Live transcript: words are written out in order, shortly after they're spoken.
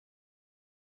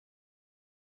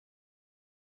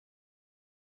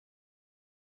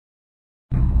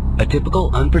A typical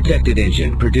unprotected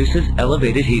engine produces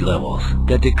elevated heat levels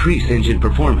that decrease engine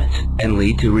performance and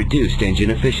lead to reduced engine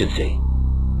efficiency.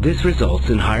 This results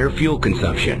in higher fuel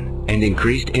consumption and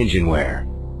increased engine wear.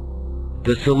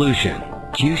 The solution: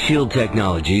 Q-Shield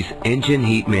Technologies Engine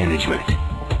Heat Management.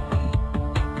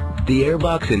 The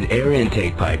airbox and air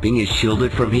intake piping is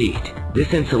shielded from heat.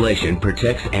 This insulation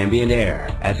protects ambient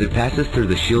air as it passes through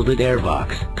the shielded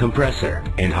airbox, compressor,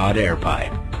 and hot air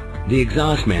pipe. The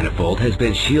exhaust manifold has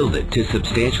been shielded to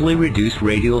substantially reduce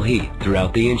radial heat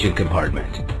throughout the engine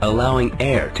compartment, allowing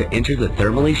air to enter the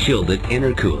thermally shielded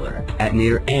intercooler at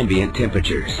near ambient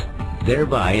temperatures,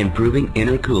 thereby improving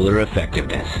intercooler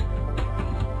effectiveness.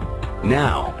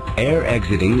 Now, air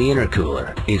exiting the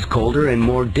intercooler is colder and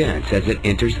more dense as it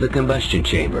enters the combustion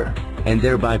chamber, and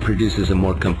thereby produces a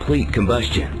more complete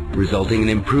combustion, resulting in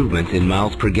improvements in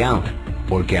miles per gallon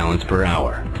or gallons per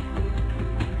hour.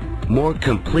 More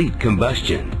complete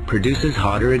combustion produces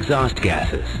hotter exhaust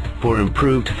gases for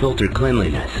improved filter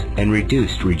cleanliness and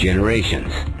reduced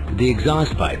regenerations. The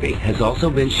exhaust piping has also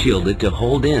been shielded to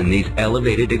hold in these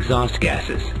elevated exhaust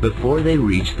gases before they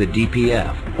reach the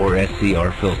DPF or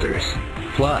SCR filters.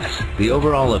 Plus, the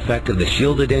overall effect of the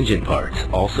shielded engine parts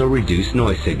also reduce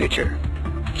noise signature.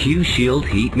 Q-Shield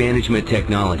heat management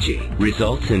technology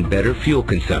results in better fuel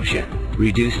consumption,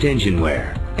 reduced engine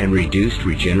wear, and reduced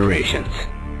regenerations.